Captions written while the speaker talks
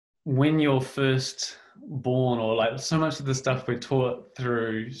when you're first born, or like so much of the stuff we're taught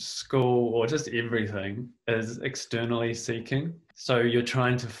through school or just everything is externally seeking. So you're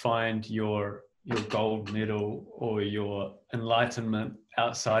trying to find your gold medal or your enlightenment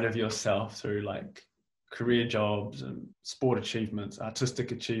outside of yourself through like career jobs and sport achievements,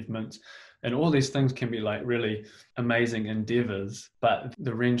 artistic achievements. And all these things can be like really amazing endeavors. But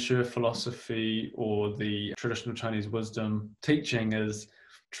the Ren Shui philosophy or the traditional Chinese wisdom teaching is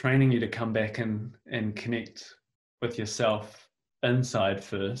training you to come back and connect with yourself inside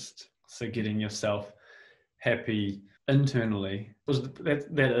first. So getting yourself happy internally. Because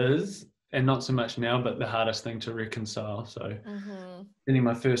that is, and not so much now, but the hardest thing to reconcile. So spending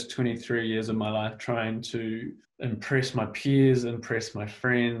my first 23 years of my life trying to impress my peers, impress my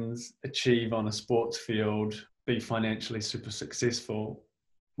friends, achieve on a sports field, be financially super successful,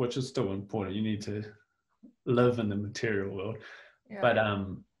 which is still important. You need to live in the material world. Yeah. But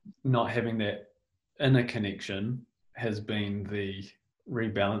not having that inner connection has been the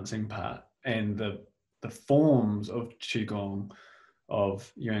rebalancing part. And the forms of Qigong, of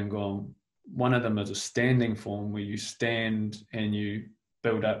Yuan-Gong, one of them is a standing form where you stand and you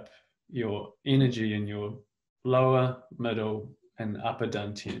build up your energy in your lower, middle, and upper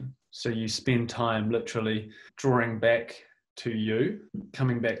dantian. So you spend time literally drawing back to you,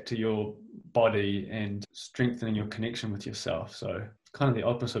 coming back to your body and strengthening your connection with yourself. So kind of the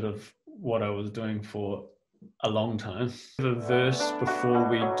opposite of what I was doing for a long time. The verse before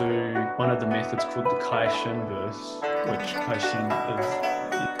we do one of the methods called the Kai Shin verse, which Kai Shin is